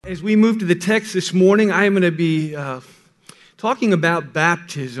As we move to the text this morning, I am going to be talking about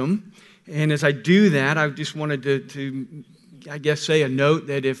baptism. And as I do that, I just wanted to say a note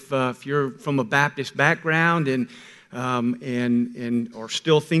that if you're from a Baptist background and or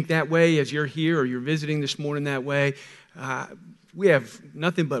still think that way as you're here or you're visiting this morning that way, we have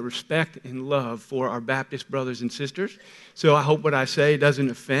nothing but respect and love for our Baptist brothers and sisters. So I hope what I say doesn't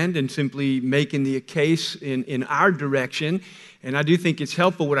offend and simply making the case in our direction. And I do think it's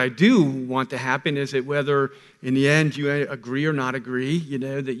helpful. What I do want to happen is that whether in the end you agree or not agree,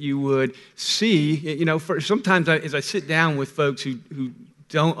 that you would see, sometimes as I sit down with folks who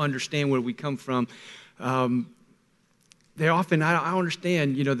don't understand where we come from, they often, I don't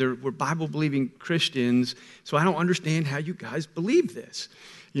understand, we're Bible-believing Christians, so I don't understand how you guys believe this,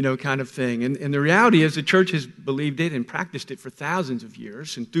 kind of thing. And the reality is the church has believed it and practiced it for thousands of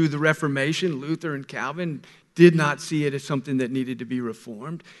years. And through the Reformation, Luther and Calvin did not see it as something that needed to be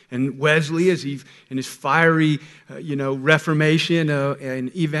reformed. And Wesley, as he in his fiery, Reformation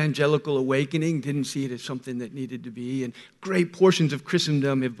and evangelical awakening, didn't see it as something that needed to be. And great portions of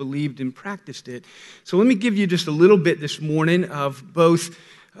Christendom have believed and practiced it. So let me give you just a little bit this morning of both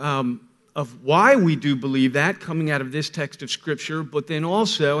of why we do believe that coming out of this text of Scripture, but then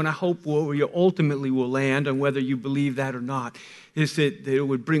also, and I hope where you ultimately will land on whether you believe that or not, is that it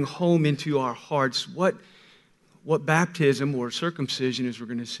would bring home into our hearts what baptism or circumcision, as we're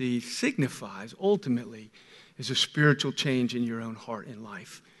going to see, signifies ultimately is a spiritual change in your own heart and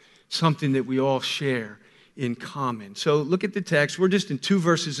life, something that we all share in common. So look at the text. We're just in two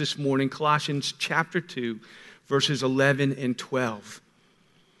verses this morning, Colossians chapter 2, verses 11 and 12.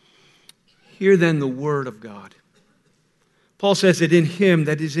 Hear then the word of God. Paul says that in him,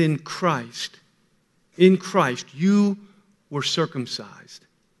 that is in Christ, you were circumcised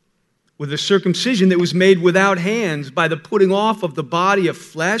with a circumcision that was made without hands, by the putting off of the body of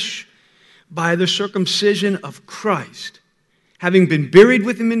flesh, by the circumcision of Christ, having been buried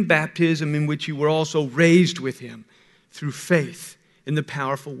with him in baptism, in which you were also raised with him through faith in the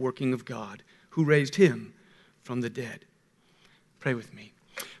powerful working of God, who raised him from the dead. Pray with me.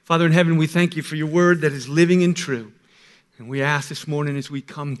 Father in heaven, we thank you for your word that is living and true. And we ask this morning as we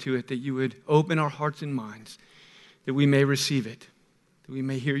come to it that you would open our hearts and minds, that we may receive it, that we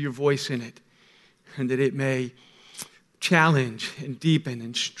may hear your voice in it, and that it may challenge and deepen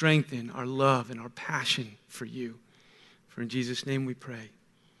and strengthen our love and our passion for you. For in Jesus' name we pray.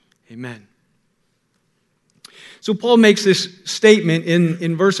 Amen. So Paul makes this statement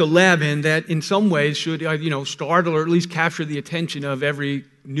in verse 11 that in some ways should startle or at least capture the attention of every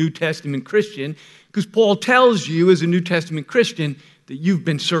New Testament Christian, because Paul tells you as a New Testament Christian that you've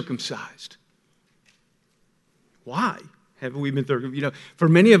been circumcised. Why haven't we been circumcised? For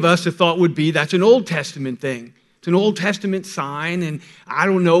many of us, the thought would be that's an Old Testament thing. It's an Old Testament sign, and I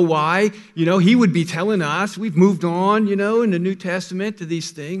don't know why. He would be telling us, we've moved on, in the New Testament to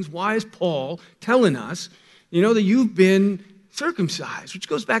these things. Why is Paul telling us, that you've been circumcised, which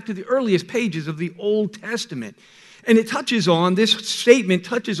goes back to the earliest pages of the Old Testament. And this statement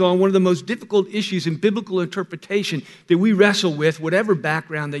touches on one of the most difficult issues in biblical interpretation that we wrestle with, whatever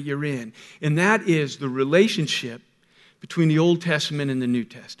background that you're in. And that is the relationship between the Old Testament and the New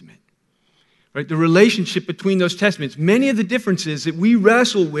Testament. Right? The relationship between those testaments. Many of the differences that we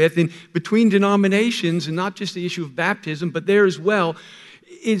wrestle with between denominations, and not just the issue of baptism, but there as well,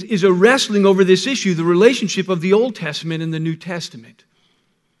 is a wrestling over this issue, the relationship of the Old Testament and the New Testament.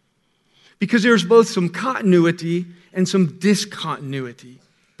 Because there's both some continuity and some discontinuity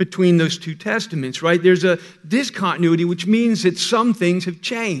between those two testaments, right? There's a discontinuity, which means that some things have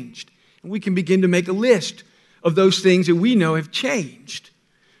changed. And we can begin to make a list of those things that we know have changed.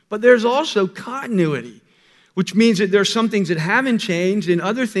 But there's also continuity, which means that there are some things that haven't changed and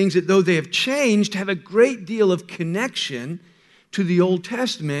other things that, though they have changed, have a great deal of connection to the Old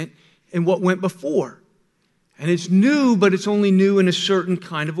Testament and what went before. And it's new, but it's only new in a certain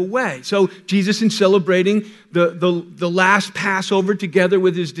kind of a way. So Jesus, in celebrating the last Passover together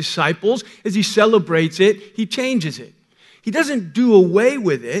with his disciples, as he celebrates it, he changes it. He doesn't do away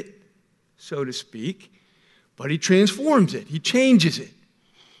with it, so to speak, but he transforms it. He changes it.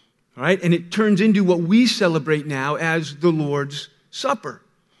 All right? And it turns into what we celebrate now as the Lord's Supper.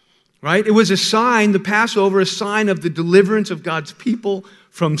 Right? It was a sign, the Passover, a sign of the deliverance of God's people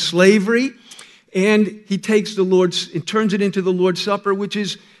from slavery. And he takes and turns it into the Lord's Supper, which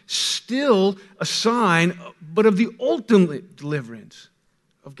is still a sign, but of the ultimate deliverance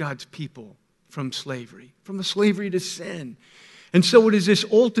of God's people from slavery, from the slavery to sin. And so it is this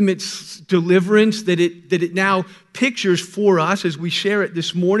ultimate deliverance that it now pictures for us as we share it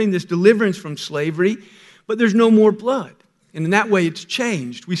this morning, this deliverance from slavery, but there's no more blood. And in that way, it's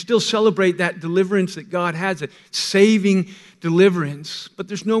changed. We still celebrate that deliverance that God has, a saving deliverance, but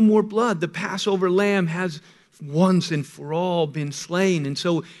there's no more blood. The Passover lamb has once and for all been slain, and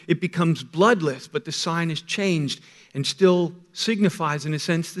so it becomes bloodless, but the sign is changed and still signifies, in a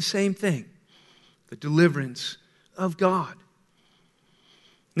sense, the same thing, the deliverance of God.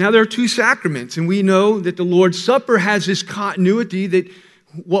 Now, there are two sacraments, and we know that the Lord's Supper has this continuity that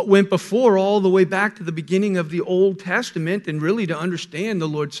what went before all the way back to the beginning of the Old Testament. And really, to understand the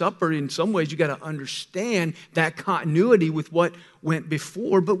Lord's Supper, in some ways, you got to understand that continuity with what went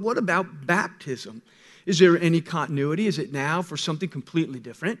before. But what about baptism? Is there any continuity? Is it now for something completely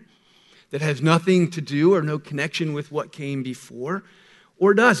different that has nothing to do or no connection with what came before?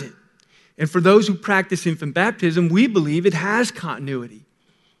 Or does it? And for those who practice infant baptism, we believe it has continuity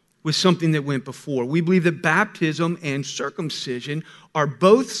with something that went before. We believe that baptism and circumcision are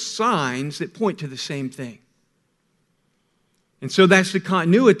both signs that point to the same thing. And so that's the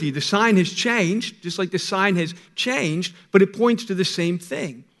continuity. The sign has changed, just like the sign has changed, but it points to the same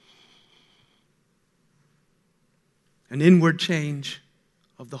thing. An inward change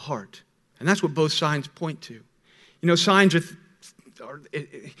of the heart. And that's what both signs point to. You know, signs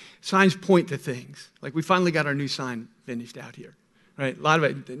point to things. Like we finally got our new sign finished out here. Right? A lot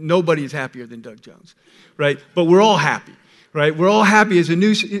of it, nobody is happier than Doug Jones, right? But we're all happy, right? We're all happy as and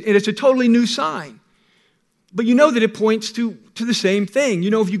it's a totally new sign. But you know that it points to the same thing. You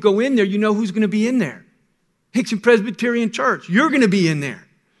know, if you go in there, you know who's going to be in there. Hickson Presbyterian Church, you're going to be in there.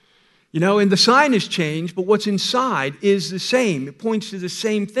 You know, and the sign has changed, but what's inside is the same. It points to the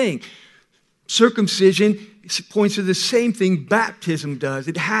same thing. Circumcision points to the same thing baptism does.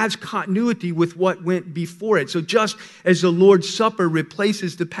 It has continuity with what went before it. So just as the Lord's Supper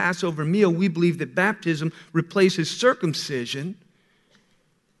replaces the Passover meal, we believe that baptism replaces circumcision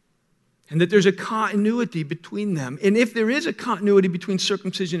and that there's a continuity between them. And if there is a continuity between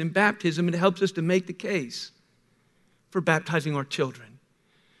circumcision and baptism, it helps us to make the case for baptizing our children.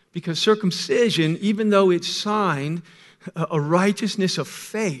 Because circumcision, even though it's signed a righteousness of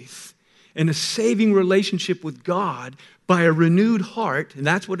faith, and a saving relationship with God by a renewed heart, and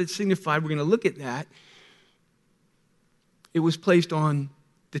that's what it signified. We're going to look at that. It was placed on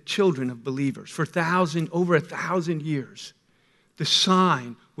the children of believers. For over 1,000 years, the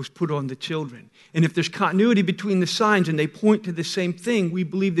sign was put on the children. And if there's continuity between the signs and they point to the same thing, we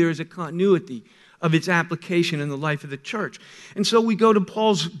believe there is a continuity of its application in the life of the church. And so we go to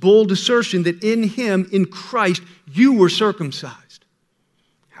Paul's bold assertion that in him, in Christ, you were circumcised.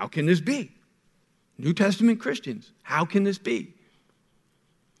 How can this be? New Testament Christians, how can this be?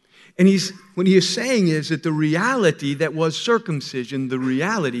 And what he is saying is that the reality that was circumcision, the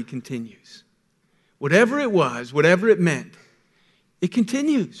reality continues. Whatever it was, whatever it meant, it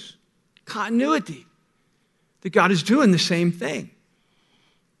continues. Continuity. That God is doing the same thing.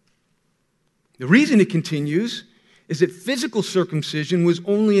 The reason it continues is that physical circumcision was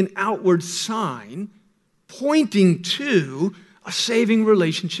only an outward sign pointing to a saving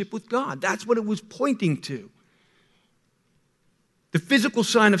relationship with God. That's what it was pointing to. The physical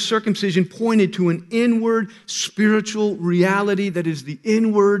sign of circumcision pointed to an inward spiritual reality that is the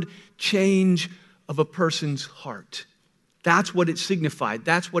inward change of a person's heart. That's what it signified.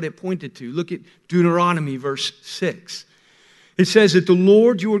 That's what it pointed to. Look at Deuteronomy verse 6. It says that the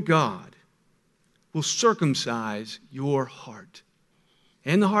Lord your God will circumcise your heart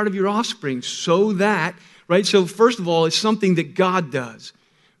and the heart of your offspring so that, right? So first of all, it's something that God does,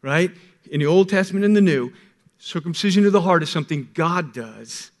 right? In the Old Testament and the New, circumcision of the heart is something God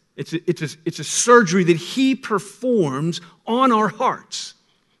does. It's a surgery that he performs on our hearts.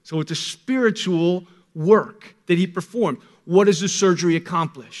 So it's a spiritual work that he performed. What does the surgery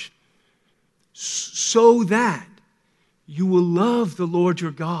accomplish? So that you will love the Lord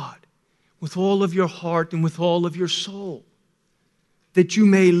your God with all of your heart and with all of your soul, that you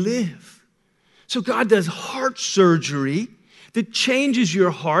may live. So God does heart surgery that changes your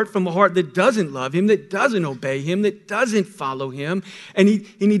heart from a heart that doesn't love him, that doesn't obey him, that doesn't follow him. And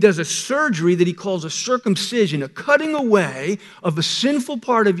he does a surgery that he calls a circumcision, a cutting away of a sinful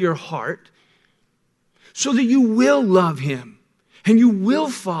part of your heart so that you will love him and you will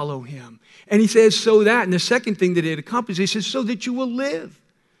follow him. And he says, so that, and the second thing that it accomplishes, he says, so that you will live.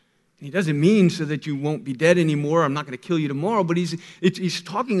 He doesn't mean so that you won't be dead anymore. I'm not going to kill you tomorrow. But he's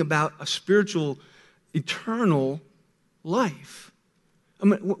talking about a spiritual, eternal life. I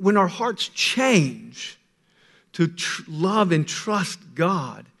mean, when our hearts change to love and trust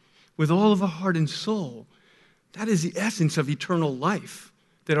God with all of our heart and soul, that is the essence of eternal life.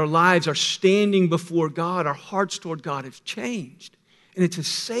 That our lives are standing before God. Our hearts toward God have changed. And it's a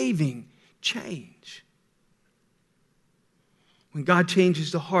saving change. When God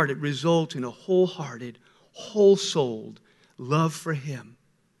changes the heart, it results in a wholehearted, whole-souled love for him.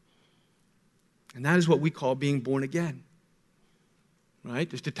 And that is what we call being born again. Right?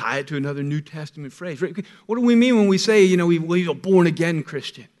 Just to tie it to another New Testament phrase. Right? What do we mean when we say, we're a born-again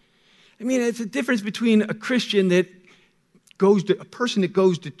Christian? I mean, it's a difference between a Christian a person that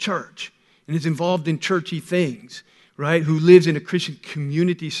goes to church and is involved in churchy things, right? Who lives in a Christian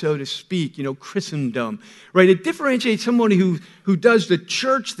community, so to speak, Christendom, right? It differentiates somebody who does the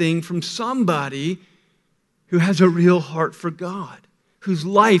church thing from somebody who has a real heart for God, whose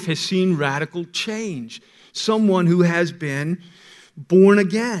life has seen radical change, someone who has been born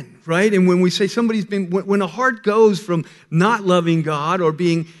again, right? And when we say when a heart goes from not loving God or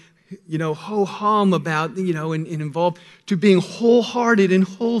being ho-hum about, and involved, to being wholehearted and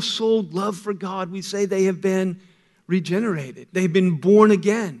whole-souled love for God, we say they have been regenerated. They've been born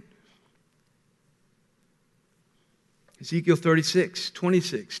again. Ezekiel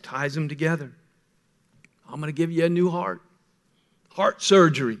 36:26 ties them together. I'm going to give you a new heart. Heart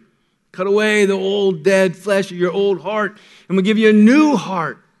surgery. Cut away the old dead flesh of your old heart. I'm going to give you a new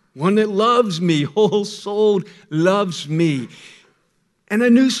heart. One that loves me, whole-souled loves me. And a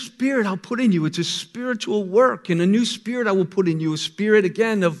new spirit I'll put in you. It's a spiritual work. And a new spirit I will put in you. A spirit,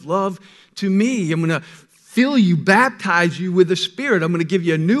 again, of love to me. I'm going to fill you, baptize you with the Spirit. I'm going to give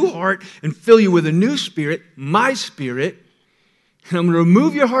you a new heart and fill you with a new spirit, my spirit. And I'm going to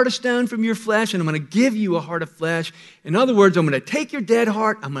remove your heart of stone from your flesh, and I'm going to give you a heart of flesh. In other words, I'm going to take your dead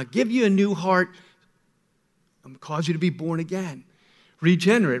heart. I'm going to give you a new heart. I'm going to cause you to be born again.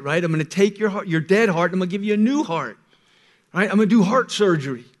 Regenerate, right? I'm going to take your dead heart, and I'm going to give you a new heart. Right? I'm going to do heart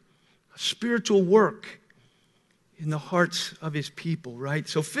surgery, spiritual work in the hearts of his people, right?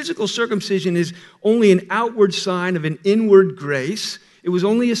 So physical circumcision is only an outward sign of an inward grace. It was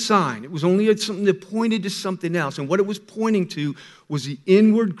only a sign. It was only something that pointed to something else. And what it was pointing to was the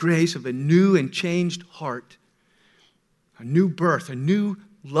inward grace of a new and changed heart, a new birth, a new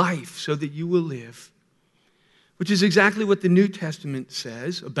life so that you will live, which is exactly what the New Testament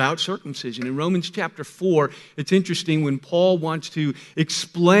says about circumcision. In Romans chapter 4, it's interesting when Paul wants to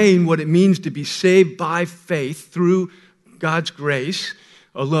explain what it means to be saved by faith through God's grace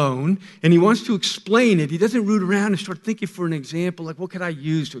alone, and he wants to explain it. He doesn't root around and start thinking for an example, like, what could I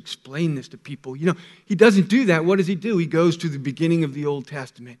use to explain this to people? He doesn't do that. What does he do? He goes to the beginning of the Old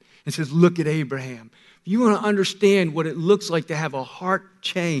Testament and says, look at Abraham. If you want to understand what it looks like to have a heart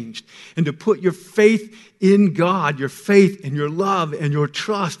changed and to put your faith in God, your faith and your love and your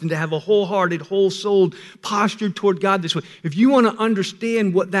trust, and to have a wholehearted, whole-souled posture toward God this way. If you want to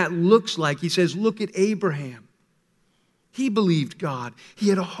understand what that looks like, he says, look at Abraham. He believed God. He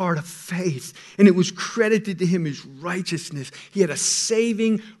had a heart of faith, and it was credited to him as righteousness. He had a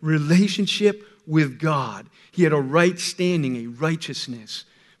saving relationship with God. He had a right standing, a righteousness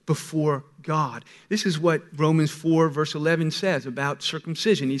before God. This is what Romans 4, verse 11 says about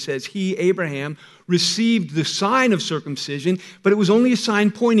circumcision. He says, he, Abraham, received the sign of circumcision, but it was only a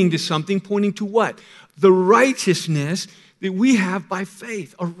sign pointing to something, pointing to what? The righteousness that we have by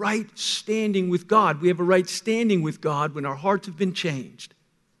faith, a right standing with God. We have a right standing with God when our hearts have been changed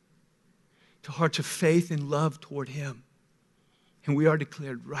to hearts of faith and love toward him. And we are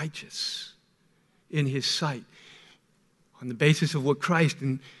declared righteous in his sight on the basis of what Christ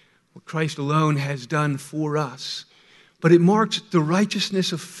and what Christ alone has done for us. But it marks the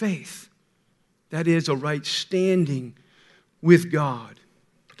righteousness of faith. That is, a right standing with God.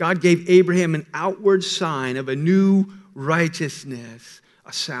 God gave Abraham an outward sign of a new righteousness,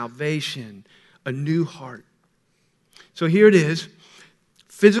 a salvation, a new heart. So here it is.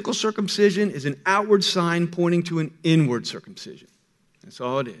 Physical circumcision is an outward sign pointing to an inward circumcision. That's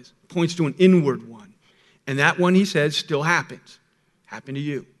all it is. It points to an inward one. And that one, he says, still happens. Happened to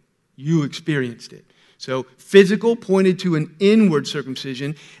you. You experienced it. So physical pointed to an inward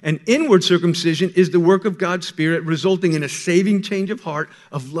circumcision. And inward circumcision is the work of God's Spirit, resulting in a saving change of heart,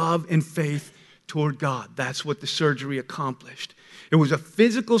 of love and faith toward God. That's what the surgery accomplished. It was a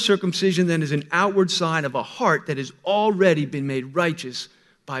physical circumcision that is an outward sign of a heart that has already been made righteous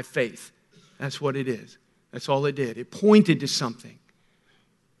by faith. That's what it is. That's all it did. It pointed to something.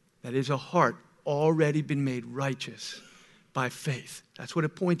 That is a heart already been made righteous by faith. That's what it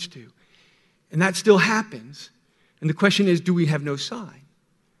points to. And that still happens. And the question is, do we have no sign?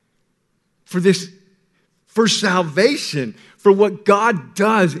 For salvation, for what God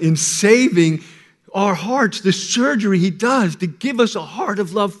does in saving our hearts, the surgery he does to give us a heart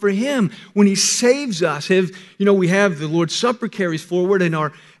of love for him when he saves us. We have the Lord's Supper carries forward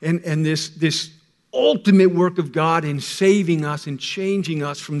and this ultimate work of God in saving us and changing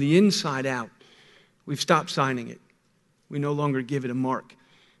us from the inside out. We've stopped signing it. We no longer give it a mark.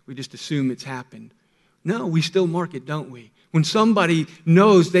 We just assume it's happened. No, we still mark it, don't we? When somebody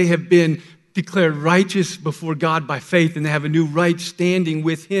knows they have been declared righteous before God by faith and they have a new right standing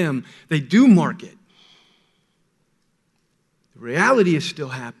with Him, they do mark it. The reality is still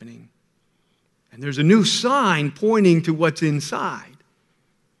happening. And there's a new sign pointing to what's inside.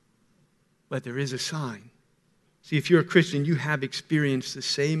 But there is a sign. See, if you're a Christian, you have experienced the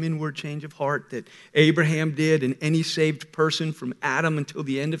same inward change of heart that Abraham did and any saved person from Adam until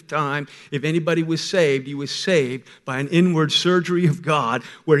the end of time. If anybody was saved, he was saved by an inward surgery of God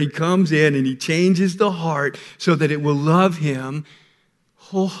where He comes in and He changes the heart so that it will love Him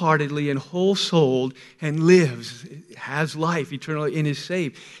wholeheartedly and whole-souled and lives, has life eternally and is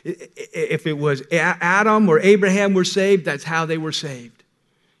saved. If it was Adam or Abraham were saved, that's how they were saved.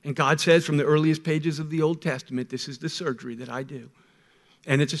 And God says from the earliest pages of the Old Testament, this is the surgery that I do.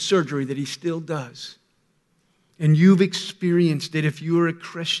 And it's a surgery that He still does. And you've experienced it if you are a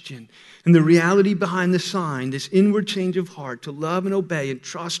Christian. And the reality behind the sign, this inward change of heart to love and obey and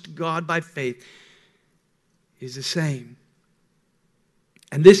trust God by faith, is the same.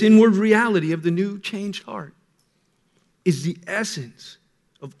 And this inward reality of the new changed heart is the essence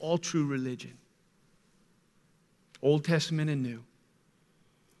of all true religion. Old Testament and New.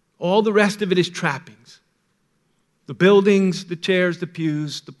 All the rest of it is trappings. The buildings, the chairs, the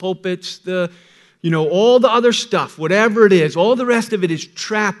pews, the pulpits, all the other stuff, whatever it is, all the rest of it is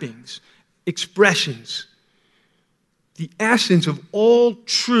trappings, expressions. The essence of all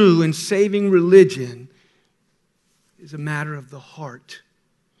true and saving religion is a matter of the heart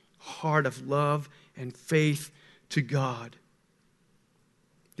of love and faith to God.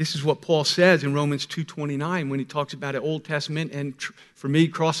 This is what Paul says in Romans 2:29 when he talks about it, Old Testament and, for me,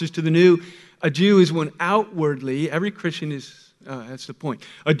 crosses to the New. A Jew is one outwardly, every Christian is, that's the point.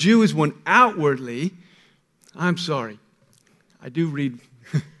 A Jew is one outwardly, I'm sorry, I do read.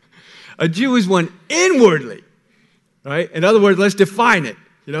 A Jew is one inwardly, right? In other words, let's define it.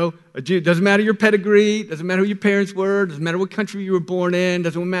 A Jew, doesn't matter your pedigree, doesn't matter who your parents were, doesn't matter what country you were born in,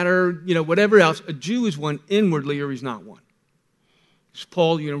 doesn't matter, whatever else. A Jew is one inwardly or he's not one.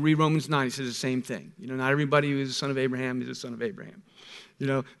 Paul, read Romans 9, he says the same thing. Not everybody who is a son of Abraham is a son of Abraham.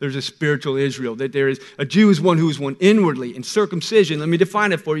 There's a spiritual Israel. That there is a Jew is one who is one inwardly. And circumcision, let me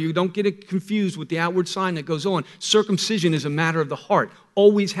define it for you. Don't get it confused with the outward sign that goes on. Circumcision is a matter of the heart.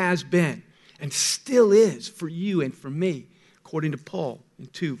 Always has been. And still is for you and for me, according to Paul in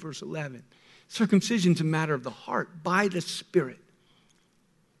 2, verse 11. Circumcision is a matter of the heart, by the Spirit,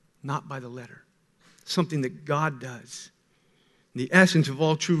 not by the letter. Something that God does. The essence of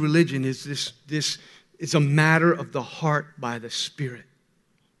all true religion is this is a matter of the heart by the Spirit.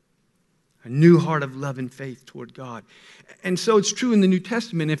 A new heart of love and faith toward God. And so it's true in the New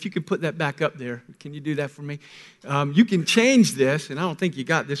Testament. If you could put that back up there. Can you do that for me? You can change this, and I don't think you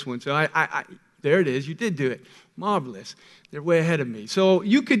got this one. So there it is. You did do it. Marvelous. They're way ahead of me. So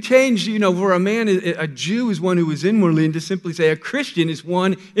you could change, for a man, a Jew is one who is inwardly, and to simply say a Christian is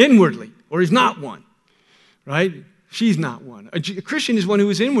one inwardly, or is not one, right? She's not one. A Christian is one who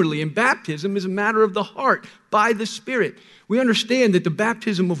is inwardly, and baptism is a matter of the heart by the Spirit. We understand that the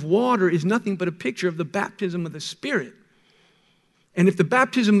baptism of water is nothing but a picture of the baptism of the Spirit. And if the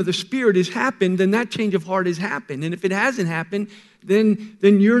baptism of the Spirit has happened, then that change of heart has happened. And if it hasn't happened, then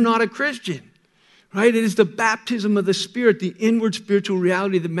you're not a Christian. Right? It is the baptism of the Spirit, the inward spiritual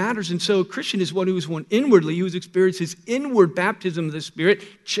reality that matters. And so a Christian is one who is one inwardly, who has experienced his inward baptism of the Spirit,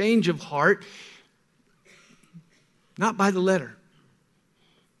 change of heart, not by the letter.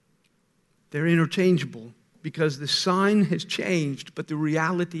 They're interchangeable because the sign has changed, but the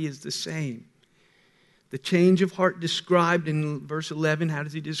reality is the same. The change of heart described in verse 11, how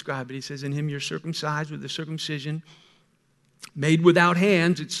does he describe it? He says, in him you're circumcised with the circumcision made without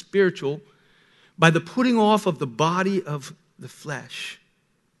hands, it's spiritual, by the putting off of the body of the flesh.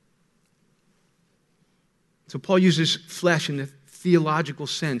 So Paul uses flesh in the theological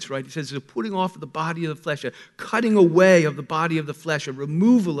sense, right? He says a putting off of the body of the flesh, a cutting away of the body of the flesh, a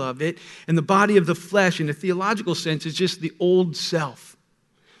removal of it. And the body of the flesh in the theological sense is just the old self,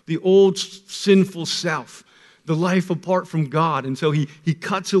 the old sinful self, the life apart from God. And so he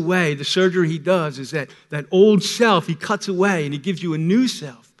cuts away. The surgery he does is that old self he cuts away and he gives you a new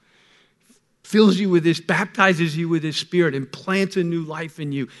self. Fills you with this, baptizes you with his Spirit, and plants a new life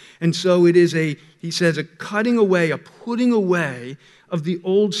in you. And so it is he says, a cutting away, a putting away of the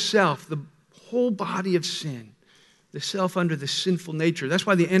old self, the whole body of sin, the self under the sinful nature. That's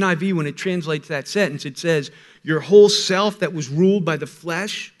why the NIV, when it translates that sentence, it says, your whole self that was ruled by the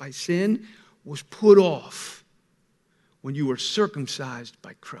flesh, by sin, was put off when you were circumcised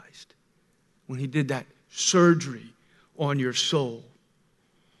by Christ. When he did that surgery on your soul.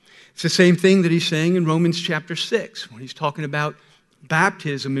 It's the same thing that he's saying in Romans chapter 6 when he's talking about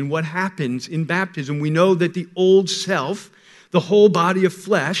baptism and what happens in baptism. We know that the old self, the whole body of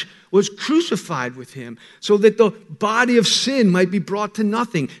flesh, was crucified with him so that the body of sin might be brought to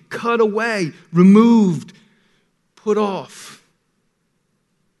nothing, cut away, removed, put off,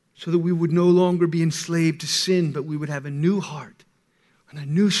 so that we would no longer be enslaved to sin, but we would have a new heart and a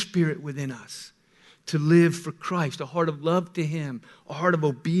new spirit within us to live for Christ, a heart of love to him, a heart of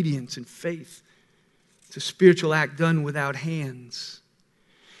obedience and faith. It's a spiritual act done without hands.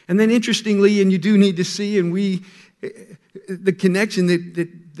 And then interestingly, and you do need to see, the connection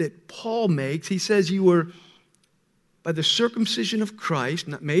that Paul makes, he says you were by the circumcision of Christ,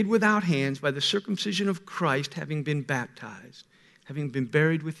 not made without hands, by the circumcision of Christ, having been baptized, having been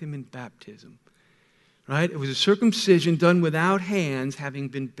buried with him in baptism. Right? It was a circumcision done without hands, having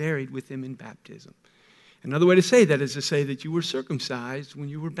been buried with him in baptism. Another way to say that is to say that you were circumcised when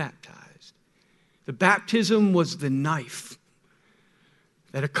you were baptized. The baptism was the knife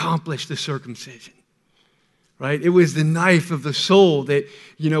that accomplished the circumcision. Right? It was the knife of the soul that,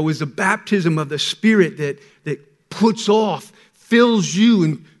 was the baptism of the Spirit that puts off, fills you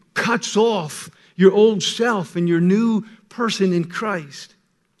and cuts off your old self and your new person in Christ.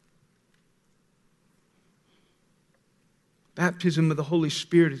 Baptism of the Holy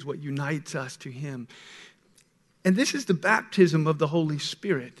Spirit is what unites us to him. And this is the baptism of the Holy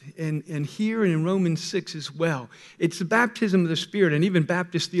Spirit. And here in Romans 6 as well. It's the baptism of the Spirit. And even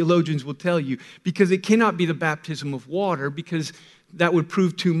Baptist theologians will tell you, because it cannot be the baptism of water, because that would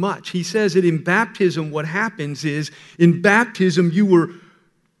prove too much. He says that in baptism, what happens is, in baptism, you were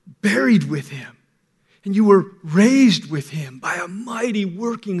buried with him. And you were raised with him by a mighty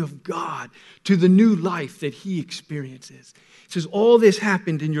working of God to the new life that he experiences. It says all this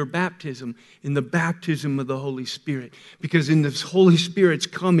happened in your baptism, in the baptism of the Holy Spirit. Because in the Holy Spirit's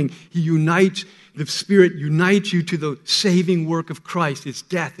coming, the Spirit unites you to the saving work of Christ, his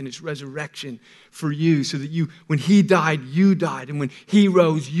death and his resurrection for you, so that when he died, you died. And when he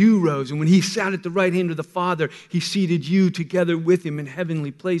rose, you rose. And when he sat at the right hand of the Father, he seated you together with him in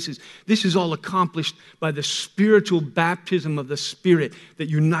heavenly places. This is all accomplished by the spiritual baptism of the Spirit that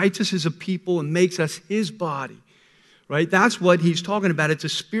unites us as a people and makes us his body. Right? That's what he's talking about. It's a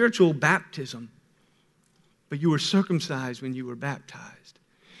spiritual baptism. But you were circumcised when you were baptized.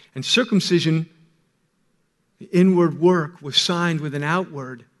 And circumcision, the inward work, was signed with an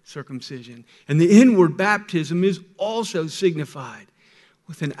outward circumcision. And the inward baptism is also signified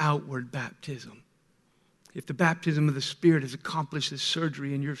with an outward baptism. If the baptism of the Spirit has accomplished this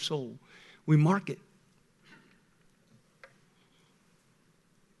surgery in your soul, we mark it.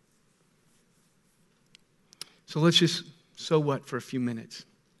 So let's just, so what, for a few minutes,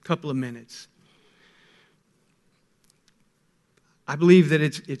 a couple of minutes. I believe that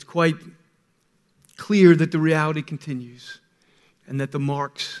it's quite clear that the reality continues and that the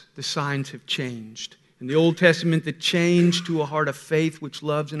marks, the signs have changed. In the Old Testament, the change to a heart of faith which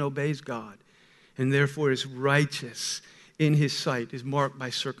loves and obeys God and therefore is righteous in his sight is marked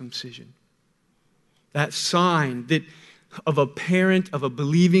by circumcision. That sign that of a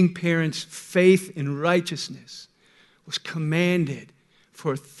believing parent's faith in righteousness was commanded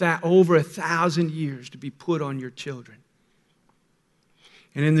for over 1,000 years to be put on your children.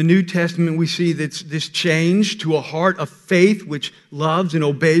 And in the New Testament, we see this change to a heart of faith which loves and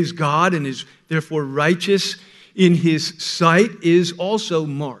obeys God and is therefore righteous in his sight is also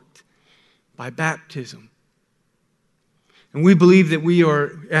marked by baptism. And we believe that we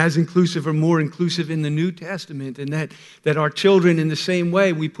are as inclusive or more inclusive in the New Testament, and that our children, in the same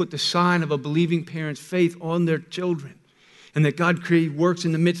way, we put the sign of a believing parent's faith on their children, and that God works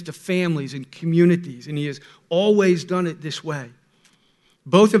in the midst of families and communities, and he has always done it this way.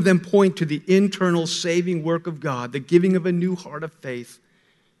 Both of them point to the internal saving work of God, the giving of a new heart of faith.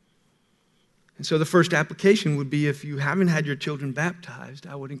 And so the first application would be, if you haven't had your children baptized,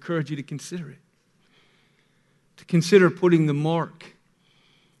 I would encourage you to consider it. To consider putting the mark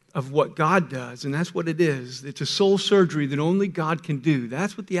of what God does, and that's what it is. It's a soul surgery that only God can do.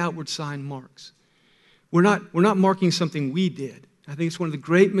 That's what the outward sign marks. We're not marking something we did. I think it's one of the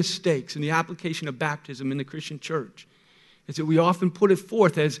great mistakes in the application of baptism in the Christian church, is that we often put it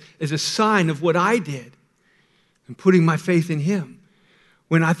forth as a sign of what I did and putting my faith in him,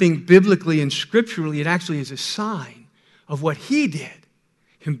 when I think biblically and scripturally it actually is a sign of what he did.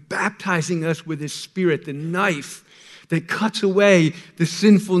 Him baptizing us with his Spirit, the knife that cuts away the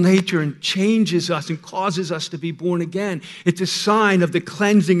sinful nature and changes us and causes us to be born again. It's a sign of the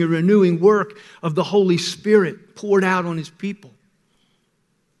cleansing and renewing work of the Holy Spirit poured out on his people.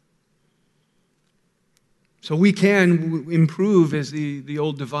 So we can improve, as the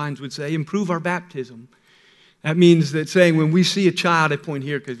old divines would say, improve our baptism. That means that saying when we see a child, I point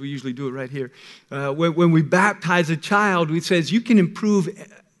here because we usually do it right here. When we baptize a child, it says you can improve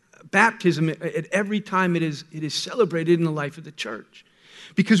baptism at every time it is celebrated in the life of the church.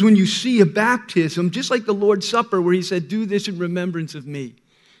 Because when you see a baptism, just like the Lord's Supper where he said, do this in remembrance of me.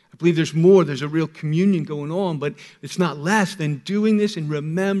 I believe there's more. There's a real communion going on, but it's not less than doing this in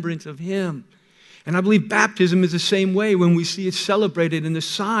remembrance of him. And I believe baptism is the same way when we see it celebrated and the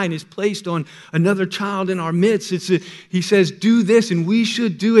sign is placed on another child in our midst. He says, do this, and we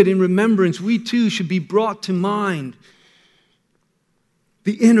should do it in remembrance. We too should be brought to mind.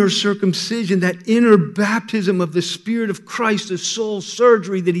 The inner circumcision, that inner baptism of the Spirit of Christ, the soul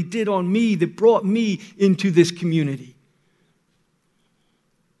surgery that he did on me that brought me into this community.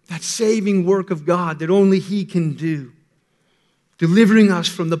 That saving work of God that only he can do. Delivering us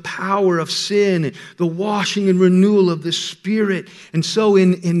from the power of sin, and the washing and renewal of the Spirit. And so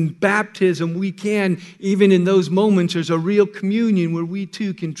in baptism, we can, even in those moments, there's a real communion where we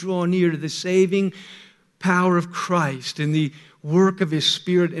too can draw near to the saving power of Christ and the work of his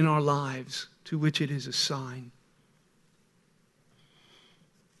Spirit in our lives, to which it is a sign.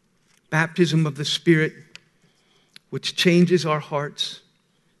 Baptism of the Spirit, which changes our hearts,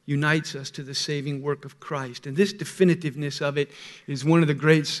 unites us to the saving work of Christ. And this definitiveness of it is one of the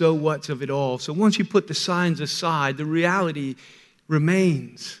great so whats of it all. So once you put the signs aside, the reality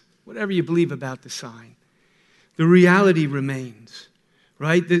remains. Whatever you believe about the sign, the reality remains,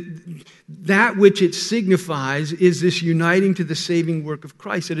 right? That which it signifies is this uniting to the saving work of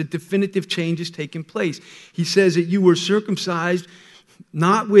Christ, that a definitive change has taken place. He says that you were circumcised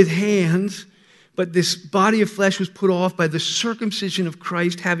not with hands, but this body of flesh was put off by the circumcision of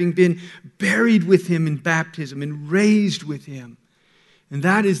Christ, having been buried with him in baptism and raised with him. And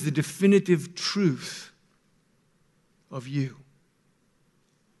that is the definitive truth of you.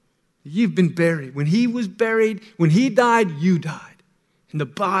 You've been buried. When he was buried, when he died, you died. In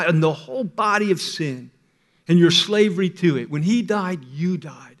the whole body of sin and your slavery to it. When he died, you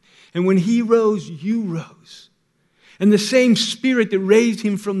died. And when he rose, you rose. And the same Spirit that raised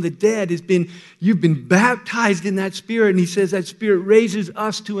him from the dead you've been baptized in that Spirit. And he says that Spirit raises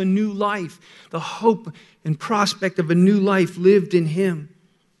us to a new life, the hope and prospect of a new life lived in him.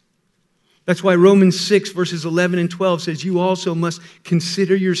 That's why Romans 6 verses 11 and 12 says, you also must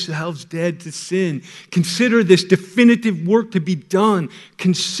consider yourselves dead to sin. Consider this definitive work to be done.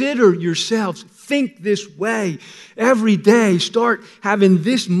 Consider yourselves. Think this way. Every day, start having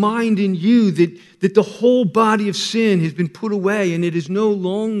this mind in you that the whole body of sin has been put away and it is no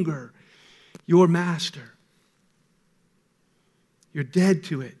longer your master. You're dead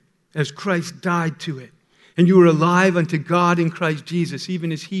to it as Christ died to it. And you are alive unto God in Christ Jesus,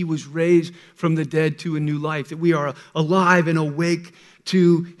 even as he was raised from the dead to a new life, that we are alive and awake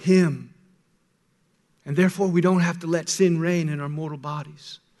to him. And therefore, we don't have to let sin reign in our mortal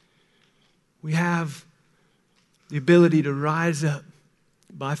bodies. We have the ability to rise up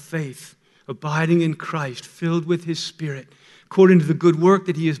by faith, abiding in Christ, filled with his Spirit, according to the good work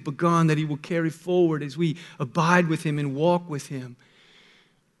that he has begun, that he will carry forward as we abide with him and walk with him.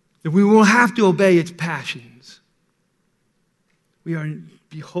 That we won't have to obey its passions. We are,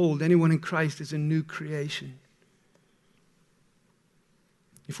 behold, anyone in Christ is a new creation.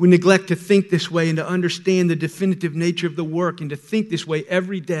 If we neglect to think this way and to understand the definitive nature of the work and to think this way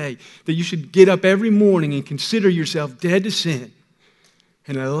every day, that you should get up every morning and consider yourself dead to sin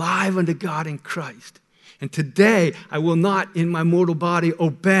and alive unto God in Christ. And today, I will not in my mortal body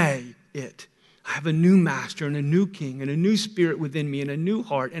obey it. I have a new master and a new king and a new spirit within me and a new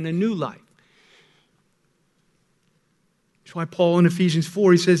heart and a new life. That's why Paul in Ephesians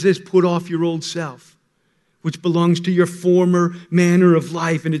 4, he says this, put off your old self, which belongs to your former manner of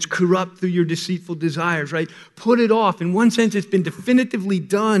life, and it's corrupt through your deceitful desires, right? Put it off. In one sense, it's been definitively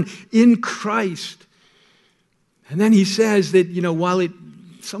done in Christ. And then he says that, while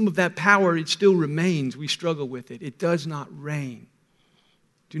some of that power, it still remains, we struggle with it. It does not reign.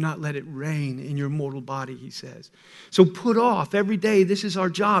 Do not let it reign in your mortal body, he says. So put off every day. This is our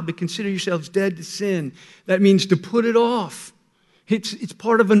job, to consider yourselves dead to sin. That means to put it off. It's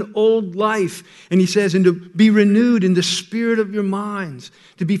part of an old life. And he says, and to be renewed in the spirit of your minds,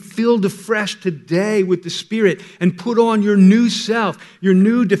 to be filled afresh today with the Spirit and put on your new self, your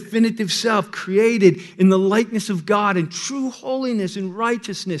new definitive self, created in the likeness of God in true holiness and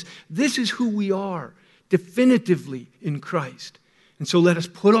righteousness. This is who we are, definitively in Christ. And so let us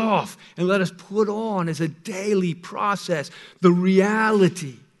put off and let us put on as a daily process the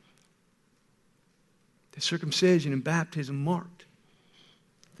reality that circumcision and baptism marked,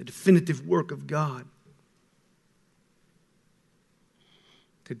 the definitive work of God.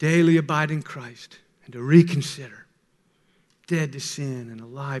 to daily abide in Christ and to reconsider, dead to sin and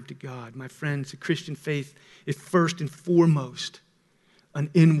alive to God. My friends, the Christian faith is first and foremost an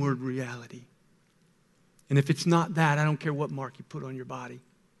inward reality. And if it's not that, I don't care what mark you put on your body.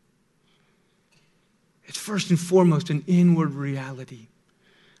 It's first and foremost an inward reality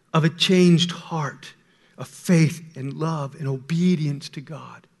of a changed heart, of faith and love and obedience to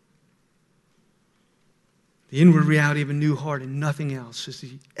God. The inward reality of a new heart and nothing else is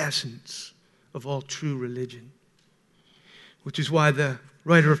the essence of all true religion. Which is why the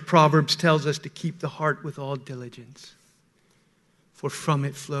writer of Proverbs tells us to keep the heart with all diligence, for from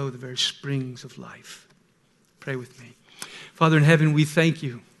it flow the very springs of life. Pray with me. Father in heaven, we thank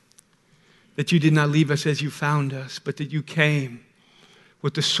you that you did not leave us as you found us, but that you came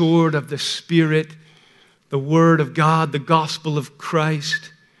with the sword of the Spirit, the Word of God, the gospel of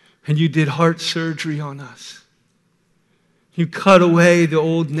Christ, and you did heart surgery on us. You cut away the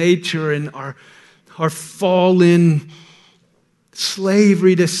old nature and our fallen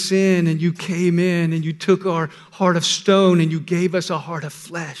slavery to sin, and you came in and you took our heart of stone and you gave us a heart of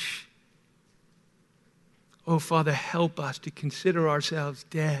flesh. Oh, Father, help us to consider ourselves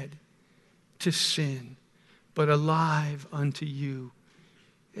dead to sin, but alive unto you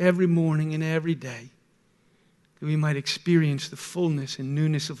every morning and every day, that we might experience the fullness and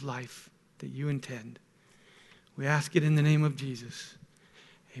newness of life that you intend. We ask it in the name of Jesus.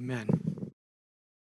 Amen.